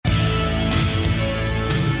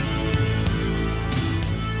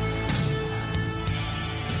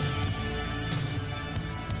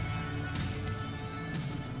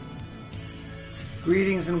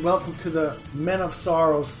Greetings and welcome to the Men of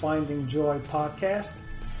Sorrows Finding Joy podcast.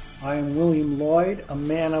 I am William Lloyd, a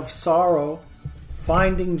man of sorrow,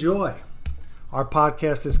 finding joy. Our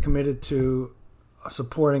podcast is committed to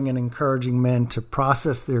supporting and encouraging men to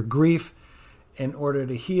process their grief in order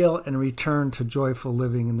to heal and return to joyful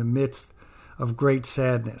living in the midst of great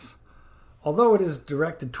sadness. Although it is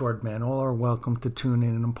directed toward men, all are welcome to tune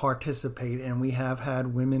in and participate, and we have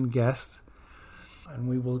had women guests, and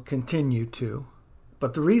we will continue to.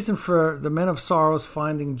 But the reason for the Men of Sorrows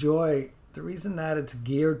Finding Joy, the reason that it's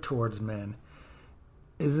geared towards men,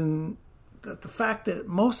 is in the fact that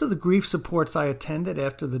most of the grief supports I attended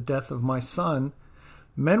after the death of my son,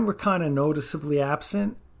 men were kind of noticeably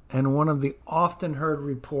absent, and one of the often heard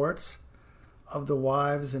reports of the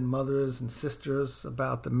wives and mothers and sisters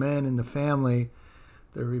about the men in the family,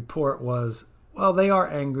 the report was, well, they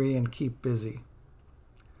are angry and keep busy.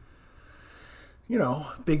 You know,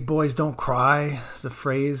 big boys don't cry is a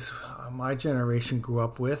phrase my generation grew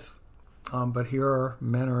up with. But here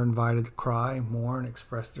men are invited to cry, mourn, and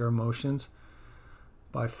express their emotions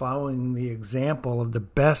by following the example of the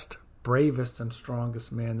best, bravest, and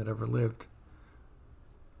strongest man that ever lived,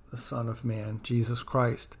 the Son of Man, Jesus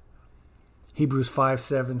Christ. Hebrews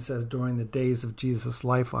 5:7 says, during the days of Jesus'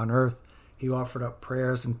 life on earth, he offered up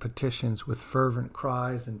prayers and petitions with fervent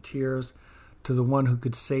cries and tears to the one who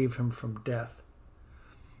could save him from death.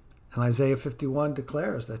 And Isaiah 51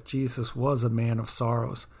 declares that Jesus was a man of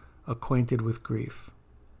sorrows, acquainted with grief.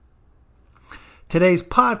 Today's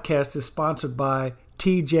podcast is sponsored by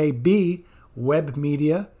TJB Web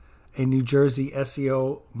Media, a New Jersey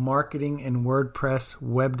SEO marketing and WordPress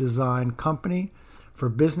web design company for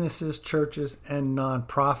businesses, churches, and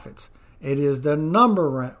nonprofits. It is the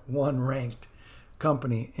number one ranked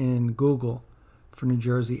company in Google for New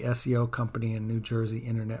Jersey SEO company and New Jersey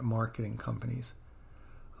internet marketing companies.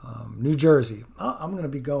 New Jersey. I'm going to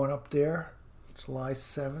be going up there July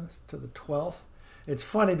 7th to the 12th. It's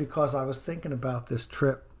funny because I was thinking about this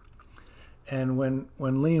trip, and when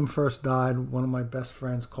Liam first died, one of my best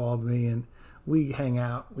friends called me, and we hang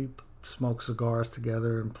out. We smoke cigars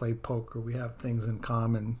together and play poker. We have things in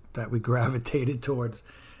common that we gravitated towards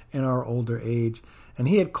in our older age. And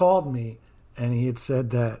he had called me, and he had said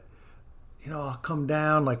that, you know, I'll come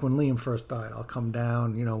down, like when Liam first died, I'll come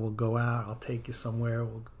down, you know, we'll go out, I'll take you somewhere,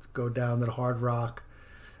 we'll go down to the Hard Rock.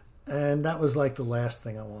 And that was like the last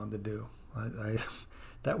thing I wanted to do.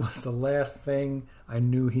 That was the last thing. I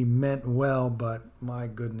knew he meant well, but my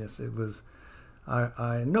goodness, it was, I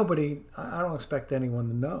don't expect anyone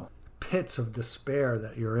to know. Pits of despair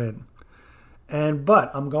that you're in. But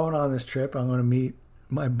I'm going on this trip. I'm going to meet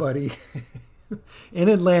my buddy in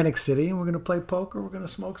Atlantic City, and we're going to play poker. We're going to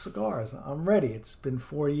smoke cigars. I'm ready. It's been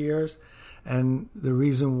 4 years, and the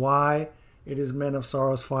reason why it is Men of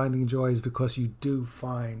Sorrows Finding Joy is because you do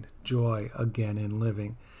find joy again in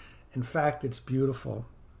living. In fact, it's beautiful.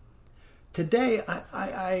 Today,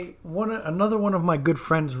 another one of my good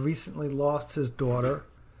friends recently lost his daughter,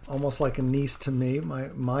 almost like a niece to me,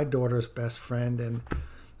 my daughter's best friend. And,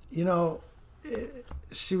 you know,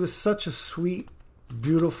 she was such a sweet,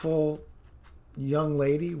 beautiful young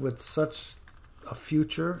lady with such a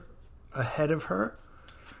future ahead of her.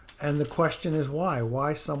 And the question is why?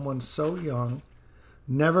 Why someone so young,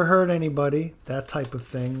 never hurt anybody, that type of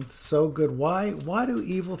thing, so good. Why do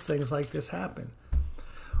evil things like this happen?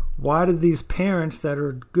 Why do these parents that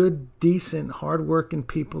are good, decent, hardworking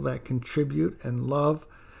people that contribute and love,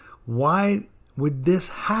 why would this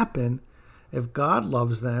happen if God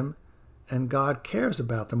loves them and God cares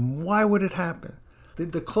about them? Why would it happen?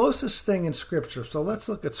 The closest thing in Scripture, so let's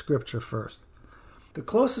look at Scripture first. The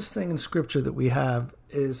closest thing in Scripture that we have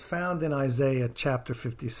is found in Isaiah chapter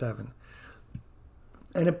 57.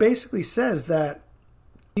 And it basically says that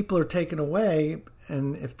people are taken away,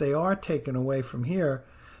 and if they are taken away from here,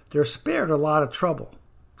 they're spared a lot of trouble.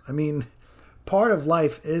 I mean, part of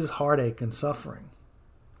life is heartache and suffering.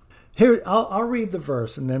 Here, I'll read the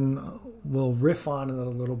verse, and then we'll riff on it a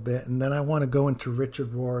little bit, and then I want to go into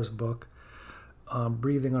Richard Rohr's book,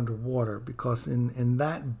 Breathing Underwater, because in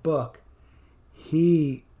that book,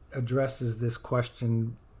 he addresses this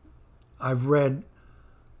question. I've read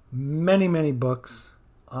many, many books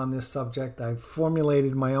on this subject. I've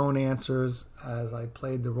formulated my own answers as I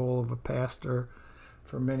played the role of a pastor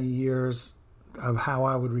for many years of how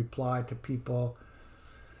I would reply to people.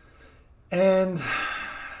 And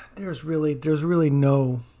there's really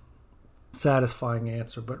no satisfying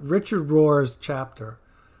answer. But Richard Rohr's chapter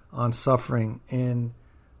on suffering in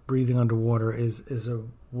Breathing Underwater is a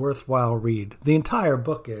worthwhile read. The entire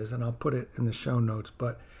book is, and I'll put it in the show notes,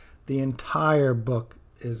 but the entire book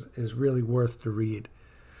is really worth to read.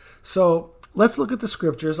 So let's look at the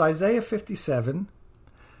scriptures. Isaiah 57,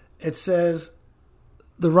 it says,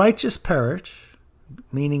 the righteous perish,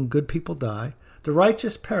 meaning good people die. The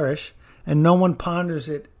righteous perish, and no one ponders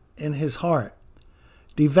it in his heart.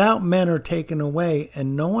 Devout men are taken away,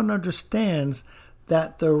 and no one understands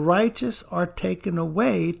that the righteous are taken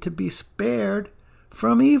away to be spared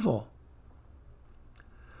from evil.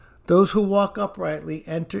 Those who walk uprightly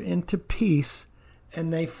enter into peace,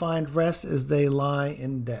 and they find rest as they lie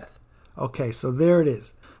in death. Okay, so there it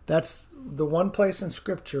is. That's the one place in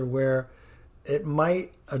Scripture where it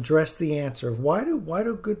might address the answer of why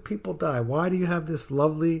do good people die? Why do you have this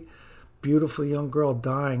lovely, beautiful young girl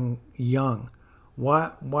dying young?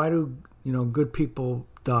 Why do good people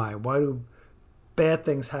die? Why do bad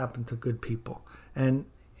things happen to good people? And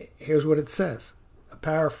here's what it says, a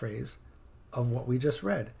paraphrase of what we just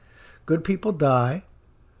read. Good people die,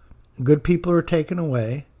 good people are taken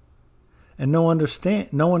away, and no one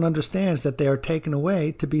understands that they are taken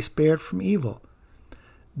away to be spared from evil.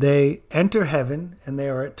 They enter heaven and they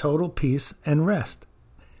are at total peace and rest.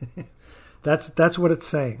 That's what it's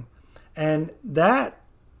saying. And that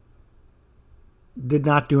did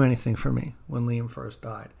not do anything for me when Liam first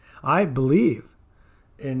died. I believe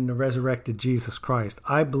in the resurrected Jesus Christ.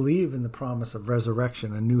 I believe in the promise of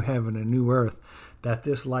resurrection, a new heaven, a new earth, that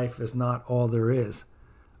this life is not all there is.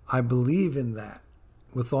 I believe in that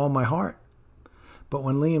with all my heart. But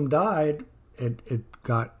when Liam died, it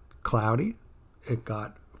got cloudy. It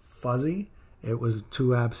got fuzzy. It was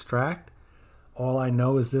too abstract. All I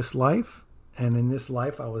know is this life. And in this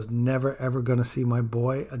life, I was never, ever going to see my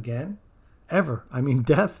boy again. Ever. I mean,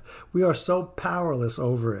 death, we are so powerless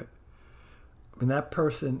over it. I mean, that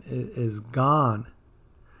person is gone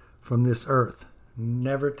from this earth,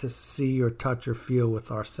 never to see or touch or feel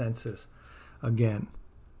with our senses again.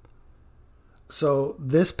 So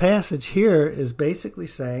this passage here is basically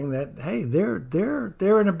saying that, hey,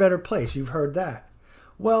 they're in a better place. You've heard that.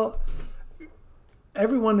 Well,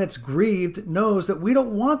 everyone that's grieved knows that we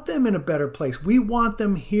don't want them in a better place. We want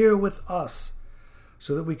them here with us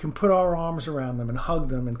so that we can put our arms around them and hug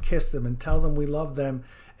them and kiss them and tell them we love them.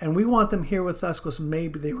 And we want them here with us because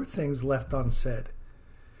maybe there were things left unsaid.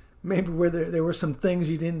 Maybe where there were some things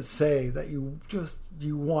you didn't say that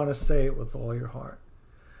you want to say it with all your heart.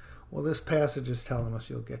 Well, this passage is telling us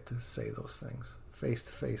you'll get to say those things face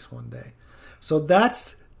to face one day. So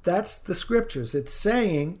that's the scriptures. It's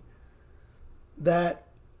saying that,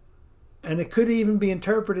 and it could even be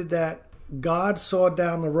interpreted that God saw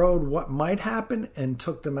down the road what might happen and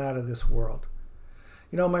took them out of this world.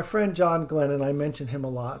 You know, my friend John Glennon, I mention him a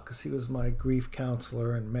lot because he was my grief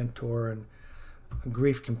counselor and mentor and a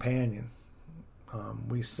grief companion.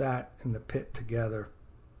 We sat in the pit together,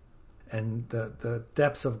 and the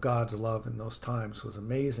depths of God's love in those times was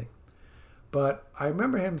amazing. But I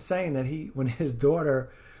remember him saying that when his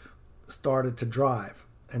daughter started to drive,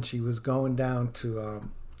 and she was going down to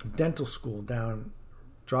dental school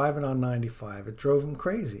driving on 95, it drove him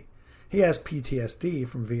crazy. He has PTSD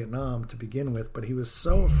from Vietnam to begin with, but he was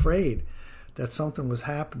so afraid that something was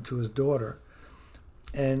happening to his daughter.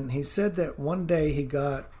 And he said that one day he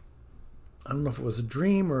got, I don't know if it was a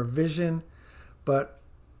dream or a vision, but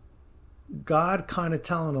God kind of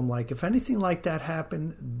telling him, like, if anything like that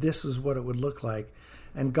happened, this is what it would look like.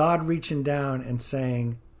 And God reaching down and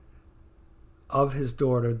saying of his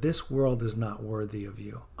daughter, this world is not worthy of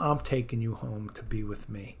you. I'm taking you home to be with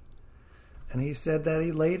me. And he said that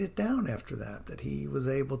he laid it down after that he was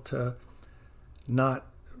able to not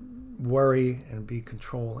worry and be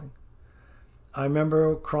controlling. I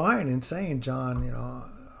remember crying and saying, John,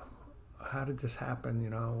 how did this happen?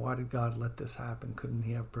 Why did God let this happen? Couldn't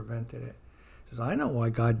he have prevented it? He says, I know why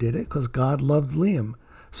God did it, because God loved Liam.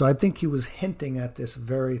 So I think he was hinting at this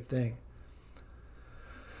very thing.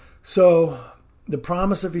 So the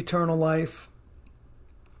promise of eternal life,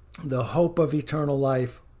 the hope of eternal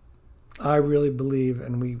life, I really believe,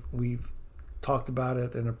 and we've talked about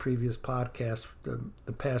it in a previous podcast,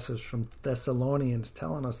 the passage from Thessalonians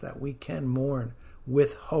telling us that we can mourn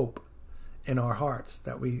with hope in our hearts,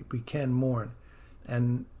 that we can mourn.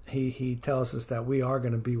 And he tells us that we are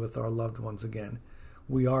going to be with our loved ones again.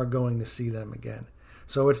 We are going to see them again.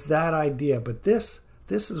 So it's that idea. But this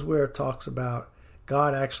is where it talks about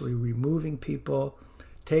God actually removing people,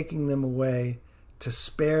 taking them away to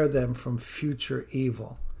spare them from future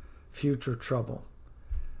evil, future trouble.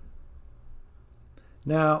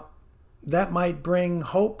 Now, that might bring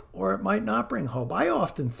hope or it might not bring hope. I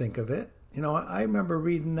often think of it. I remember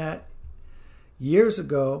reading that years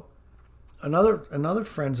ago. Another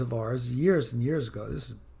friends of ours, years and years ago, this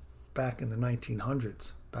is back in the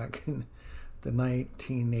 1900s, back in the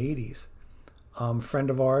 1980s, friend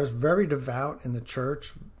of ours, very devout in the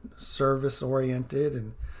church, service oriented,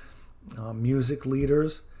 and music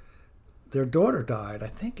leaders. Their daughter died, I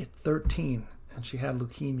think at 13, and she had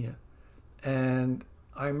leukemia. And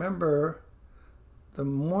I remember the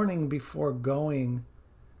morning before going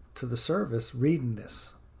to the service reading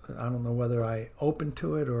this. I don't know whether I opened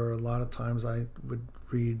to it or a lot of times I would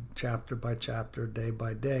read chapter by chapter, day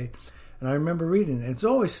by day. And I remember reading it. It's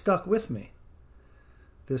always stuck with me,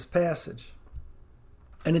 this passage.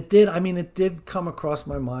 And it did come across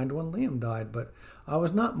my mind when Liam died, but I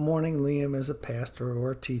was not mourning Liam as a pastor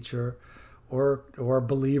or a teacher or a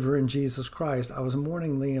believer in Jesus Christ. I was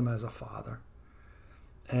mourning Liam as a father.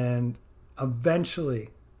 And eventually,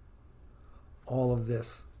 all of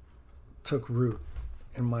this took root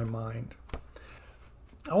in my mind.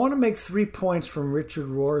 I want to make 3 points from Richard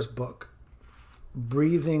Rohr's book,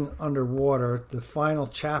 Breathing Underwater. The final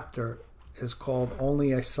chapter is called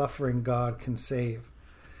Only a Suffering God Can Save.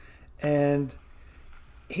 And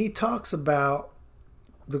he talks about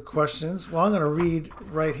the questions. Well, I'm going to read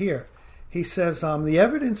right here. He says, the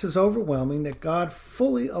evidence is overwhelming that God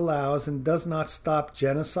fully allows and does not stop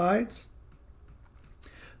genocides,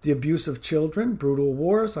 the abuse of children, brutal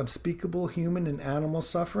wars, unspeakable human and animal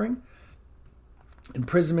suffering,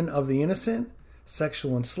 imprisonment of the innocent,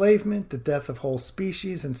 sexual enslavement, the death of whole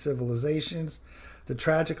species and civilizations, the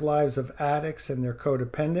tragic lives of addicts and their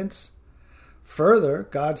codependents. Further,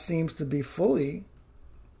 God seems to be fully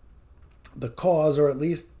the cause, or at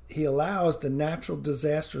least he allows the natural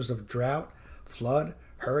disasters of drought, flood,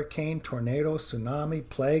 hurricane, tornado, tsunami,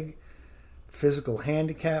 plague, physical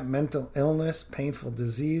handicap, mental illness, painful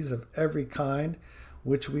disease of every kind,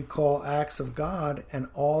 which we call acts of God, and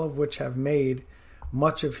all of which have made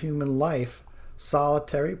much of human life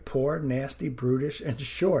solitary, poor, nasty, brutish, and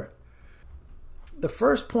short. The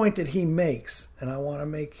first point that he makes, and I want to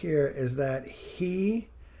make here, is that he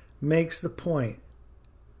makes the point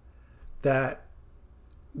that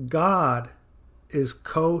God is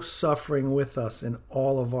co-suffering with us in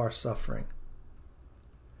all of our suffering.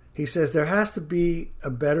 He says there has to be a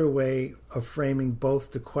better way of framing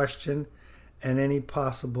both the question and any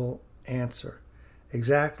possible answer.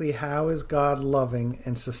 Exactly how is God loving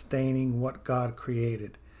and sustaining what God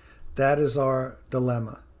created? That is our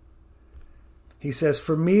dilemma. He says,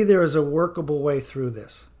 for me, there is a workable way through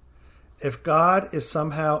this. If God is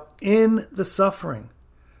somehow in the suffering,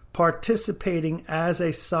 participating as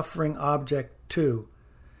a suffering object too,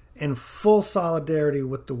 in full solidarity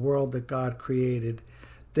with the world that God created,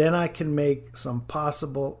 then I can make some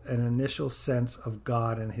possible and initial sense of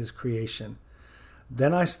God and his creation.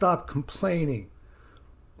 Then I stop complaining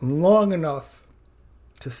long enough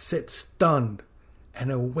to sit stunned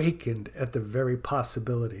and awakened at the very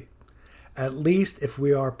possibility. At least if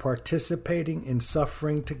we are participating in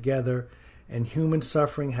suffering together and human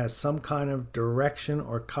suffering has some kind of direction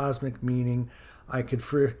or cosmic meaning, I could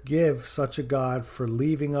forgive such a God for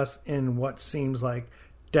leaving us in what seems like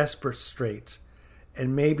desperate straits.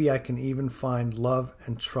 And maybe I can even find love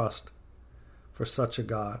and trust for such a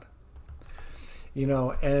God.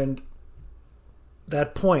 And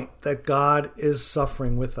that point that God is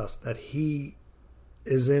suffering with us, that he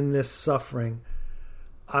is in this suffering,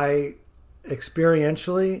 I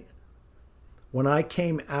experientially, when I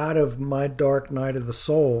came out of my dark night of the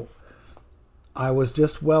soul, I was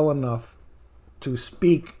just well enough to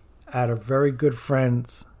speak at a very good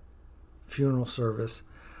friend's funeral service.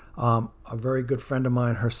 A very good friend of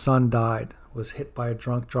mine, her son died, was hit by a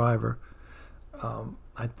drunk driver.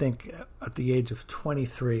 I think at the age of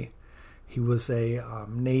 23. He was a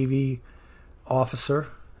Navy officer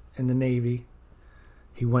in the Navy.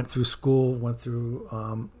 He went through school, went through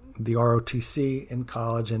the ROTC in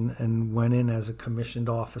college and went in as a commissioned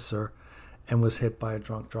officer and was hit by a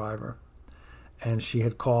drunk driver. And she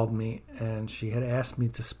had called me and she had asked me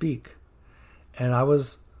to speak. And I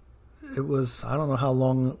don't know how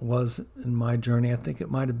long it was in my journey. I think it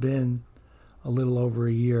might have been a little over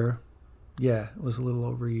a year. Yeah, it was a little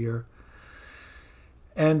over a year.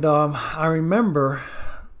 And I remember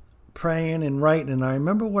praying and writing, and I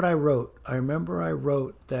remember what I wrote. I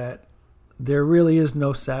wrote that there really is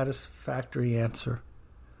no satisfactory answer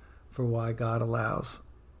for why God allows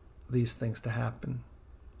these things to happen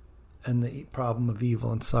and the problem of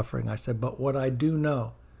evil and suffering. I said, but what I do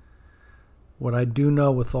know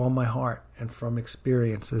with all my heart and from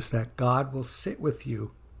experience is that God will sit with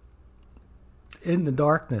you in the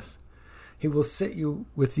darkness. He will sit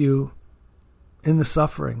with you in the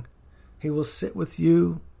suffering. He will sit with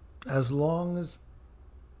you as long as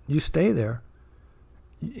you stay there.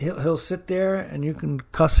 He'll sit there and you can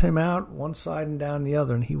cuss him out one side and down the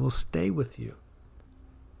other, and he will stay with you.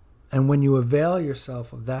 And when you avail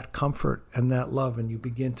yourself of that comfort and that love, and you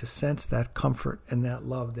begin to sense that comfort and that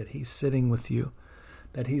love, that he's sitting with you,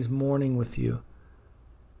 that he's mourning with you,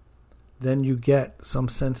 then you get some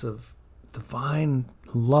sense of divine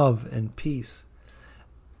love and peace.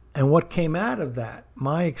 And what came out of that,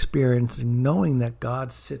 my experience in knowing that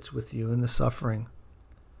God sits with you in the suffering,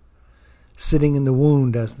 sitting in the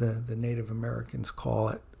wound, as the Native Americans call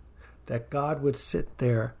it, that God would sit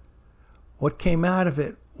there. What came out of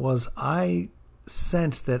it was I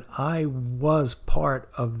sensed that I was part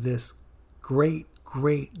of this great,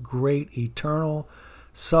 great, great eternal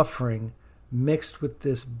suffering mixed with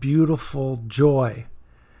this beautiful joy.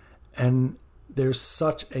 And there's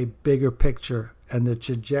such a bigger picture, and the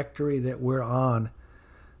trajectory that we're on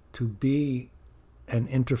to be an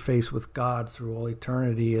interface with God through all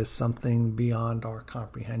eternity is something beyond our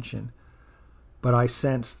comprehension. But I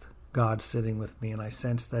sensed God sitting with me, and I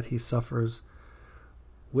sensed that he suffers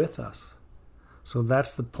with us. So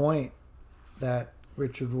that's the point that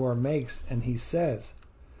Richard Rohr makes, and he says,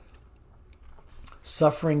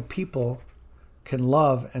 suffering people can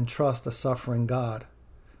love and trust a suffering God.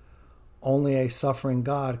 Only a suffering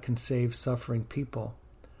God can save suffering people.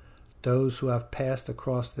 Those who have passed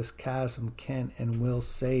across this chasm can and will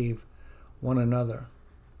save one another.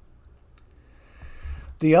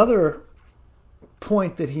 The other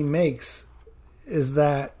point that he makes is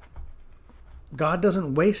that God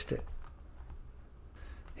doesn't waste it.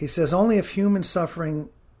 He says, only if human suffering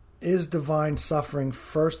is divine suffering,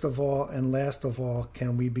 first of all and last of all,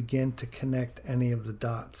 can we begin to connect any of the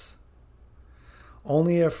dots.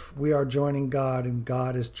 Only if we are joining God and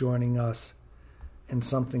God is joining us in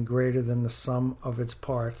something greater than the sum of its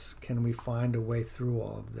parts can we find a way through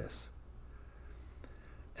all of this.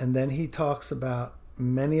 And then he talks about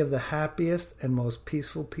many of the happiest and most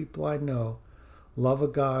peaceful people I know love a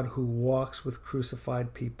God who walks with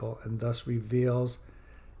crucified people and thus reveals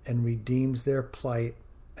and redeems their plight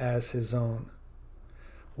as his own.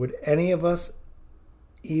 Would any of us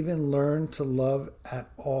even learn to love at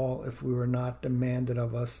all if we were not demanded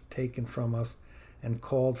of us, taken from us, and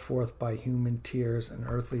called forth by human tears and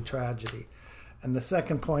earthly tragedy? And the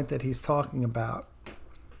second point that he's talking about,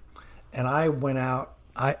 and I went out,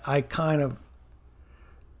 I kind of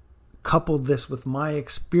coupled this with my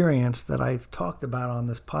experience that I've talked about on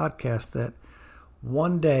this podcast, that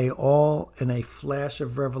one day, all in a flash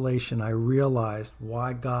of revelation, I realized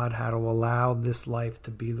why God had to allow this life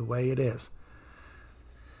to be the way it is.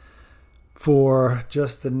 For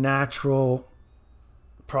just the natural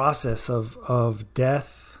process of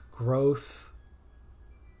death, growth,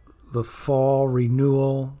 the fall,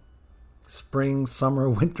 renewal, spring, summer,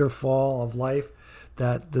 winter, fall of life,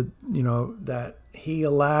 that he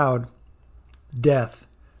allowed death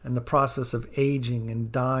and the process of aging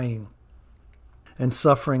and dying and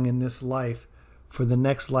suffering in this life for the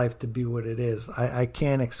next life to be what it is. I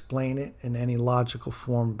can't explain it in any logical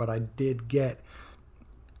form, but I did get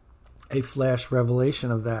a flash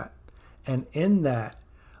revelation of that. And in that,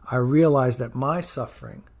 I realized that my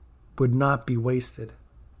suffering would not be wasted.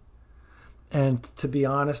 And to be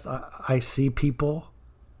honest, I see people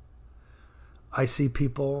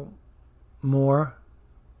more.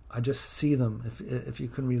 I just see them, if you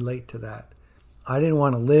can relate to that. I didn't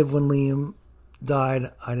want to live when Liam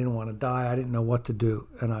died. I didn't want to die. I didn't know what to do.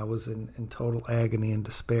 And I was in total agony and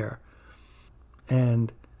despair.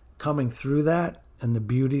 And coming through that and the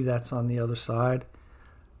beauty that's on the other side,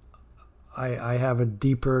 I have a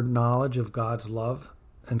deeper knowledge of God's love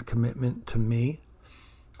and commitment to me.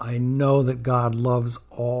 I know that God loves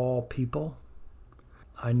all people.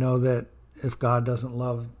 I know that if God doesn't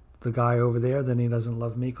love the guy over there, then he doesn't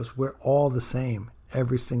love me, because we're all the same,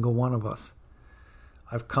 every single one of us.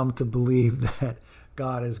 I've come to believe that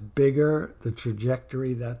God is bigger. The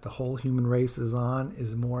trajectory that the whole human race is on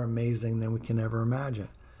is more amazing than we can ever imagine.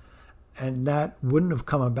 And that wouldn't have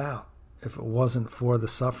come about if it wasn't for the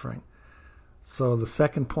suffering. So the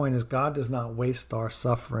second point is God does not waste our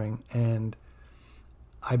suffering. And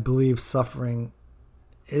I believe suffering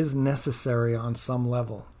is necessary on some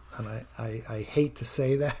level. And I hate to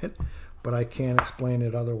say that, but I can't explain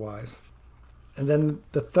it otherwise. And then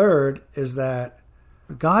the third is that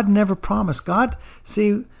God never promised.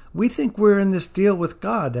 We think we're in this deal with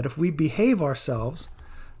God that if we behave ourselves,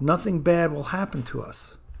 nothing bad will happen to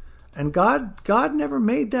us. And God never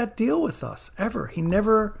made that deal with us, ever. He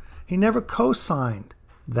never co-signed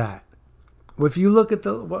that. If you look at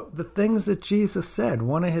the things that Jesus said,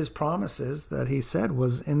 one of his promises that he said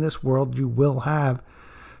was, in this world you will have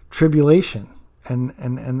tribulation.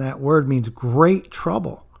 And that word means great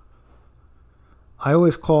trouble. I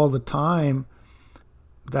always call the time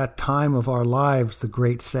that time of our lives the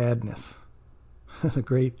great sadness. The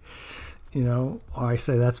great, I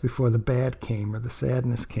say that's before the bad came or the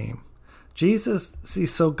sadness came. Jesus, see,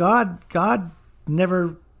 so God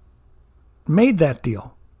never made that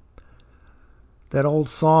deal. That old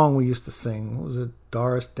song we used to sing, what was it,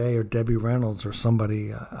 Doris Day or Debbie Reynolds or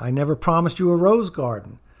somebody, I never promised you a rose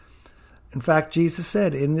garden. In fact, Jesus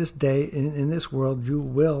said, in this day, in this world, you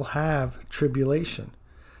will have tribulation.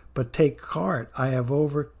 But take heart, I have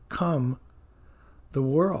overcome the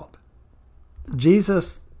world.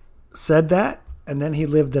 Jesus said that, and then he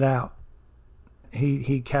lived it out.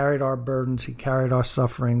 He carried our burdens, he carried our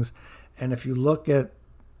sufferings. And if you look at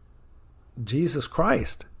Jesus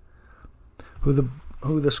Christ,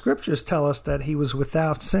 who the scriptures tell us that he was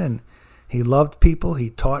without sin. He loved people,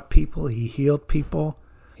 he taught people, he healed people.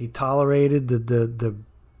 He tolerated the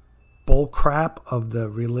bull crap of the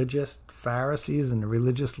religious Pharisees and the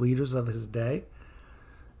religious leaders of his day.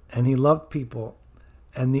 And he loved people.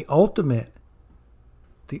 And the ultimate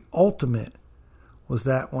was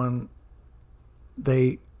that when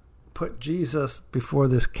they put Jesus before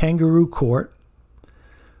this kangaroo court,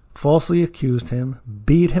 falsely accused him,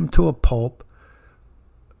 beat him to a pulp,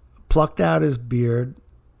 plucked out his beard,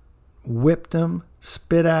 whipped him,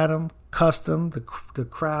 spit at him, cussed him. The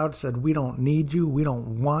crowd said, we don't need you. We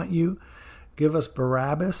don't want you. Give us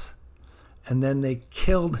Barabbas. And then they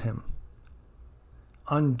killed him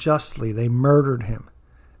unjustly. They murdered him.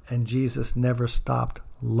 And Jesus never stopped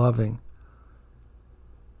loving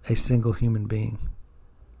a single human being.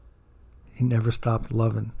 He never stopped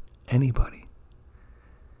loving anybody.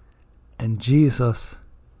 And Jesus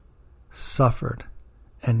suffered.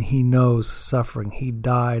 And he knows suffering. He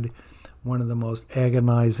died one of the most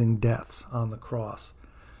agonizing deaths on the cross.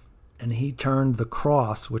 And he turned the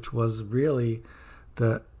cross, which was really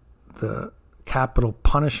the capital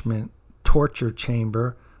punishment torture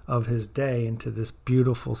chamber of his day, into this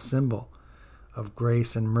beautiful symbol of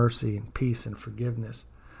grace and mercy and peace and forgiveness.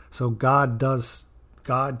 So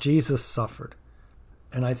Jesus suffered.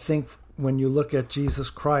 And I think when you look at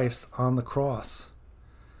Jesus Christ on the cross,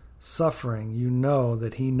 suffering, you know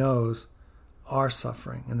that he knows our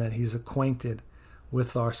suffering and that he's acquainted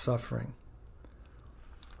with our suffering.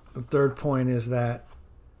 The third point is that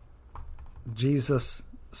Jesus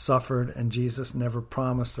suffered, and Jesus never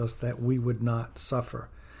promised us that we would not suffer.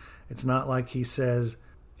 It's not like he says,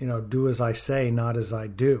 do as I say, not as I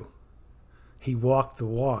do. He walked the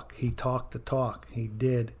walk. He talked the talk. He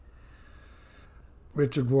did.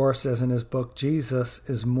 Richard Rohr says in his book, Jesus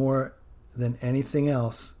is more than anything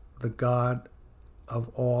else the God of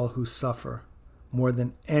all who suffer, more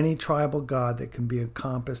than any tribal god that can be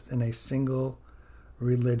encompassed in a single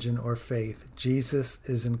religion or faith. Jesus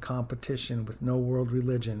is in competition with no world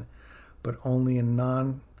religion, but only in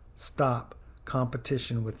non-stop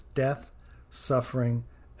competition with death, suffering,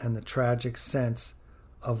 and the tragic sense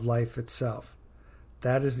of life itself.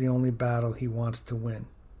 That is the only battle he wants to win.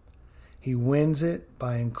 He wins it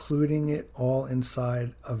by including it all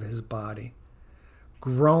inside of his body,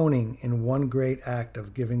 groaning in one great act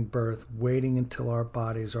of giving birth, waiting until our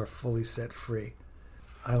bodies are fully set free.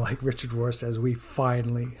 I like Richard Rohr says, we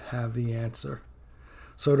finally have the answer.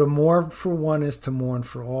 So to mourn for one is to mourn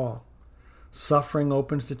for all. Suffering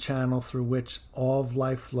opens the channel through which all of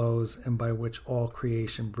life flows and by which all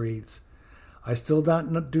creation breathes. I still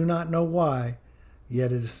do not know why,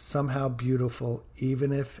 yet it is somehow beautiful,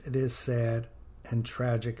 even if it is sad and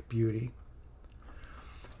tragic beauty.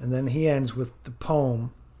 And then he ends with a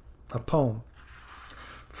poem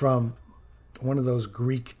from one of those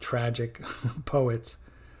Greek tragic poets,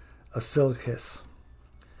 Aeschylus.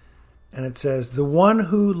 And it says, the one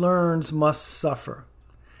who learns must suffer,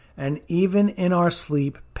 and even in our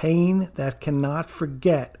sleep, pain that cannot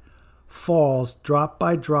forget falls drop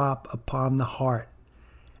by drop upon the heart,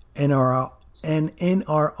 and in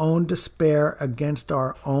our own despair against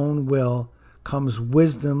our own will comes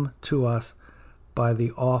wisdom to us by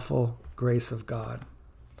the awful grace of God.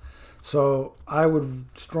 So I would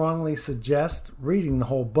strongly suggest reading the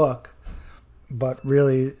whole book, but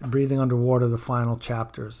really breathing underwater the final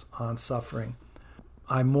chapters on suffering.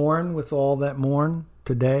 I mourn with all that mourn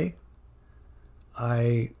today.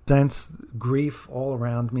 I sense grief all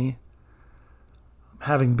around me.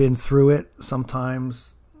 Having been through it,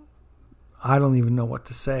 sometimes I don't even know what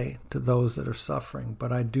to say to those that are suffering,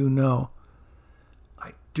 but I do know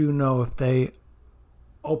if they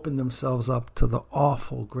open themselves up to the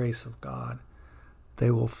awful grace of God, they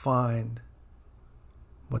will find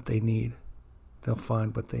what they need. They'll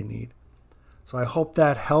find what they need. So I hope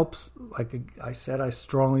that helps. Like I said, I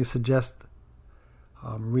strongly suggest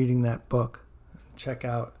reading that book. Check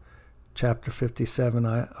out chapter 57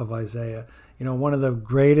 of Isaiah. One of the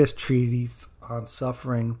greatest treatises on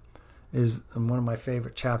suffering is, and one of my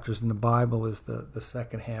favorite chapters in the Bible is the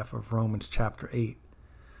second half of Romans chapter 8.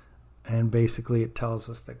 And basically it tells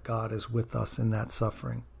us that God is with us in that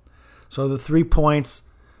suffering. So the 3 points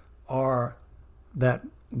are that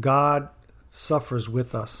God suffers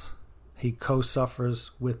with us. He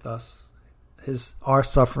co-suffers with us. Our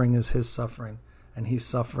suffering is his suffering, and he's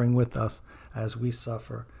suffering with us as we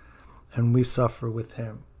suffer, and we suffer with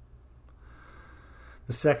him.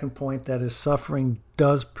 The second point, that is, suffering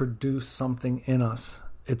does produce something in us.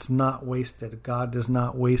 It's not wasted. God does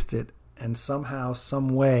not waste it. And somehow, some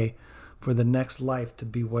way, for the next life to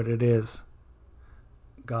be what it is,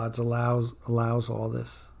 God allows all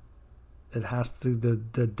this. It has to,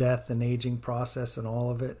 the death and aging process and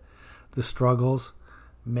all of it, the struggles,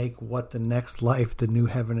 make what the next life, the new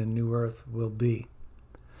heaven and new earth, will be.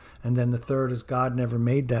 And then the third is, God never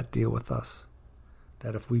made that deal with us,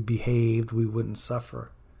 that if we behaved, we wouldn't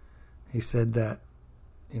suffer. He said that,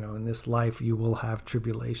 in this life you will have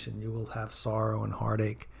tribulation, you will have sorrow and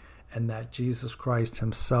heartache, and that Jesus Christ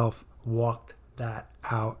himself walked that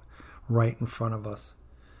out right in front of us,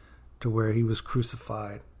 to where he was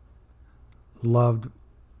crucified, loved,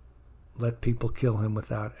 let people kill him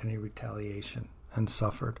without any retaliation, and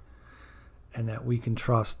suffered. And that we can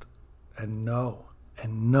trust and know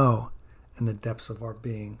in the depths of our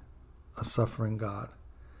being a suffering God.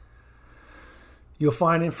 You'll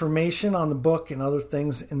find information on the book and other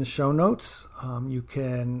things in the show notes. You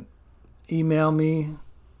can email me.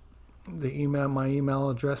 My email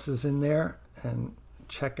address is in there, and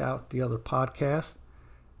check out the other podcasts.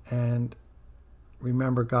 And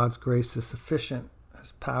remember, God's grace is sufficient.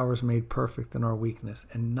 His power is made perfect in our weakness,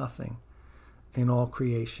 and nothing in all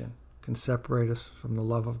creation can separate us from the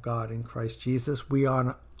love of God in Christ Jesus. We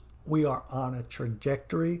are on a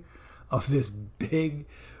trajectory of this big,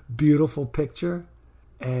 beautiful picture,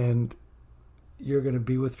 and you're going to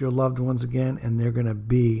be with your loved ones again, and they're going to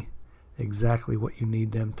be exactly what you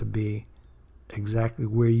need them to be, exactly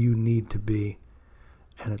where you need to be,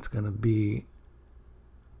 and it's going to be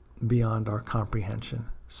beyond our comprehension.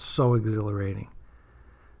 So exhilarating.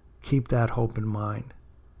 Keep that hope in mind.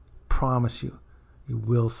 Promise you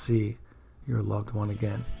will see your loved one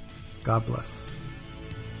again. God bless.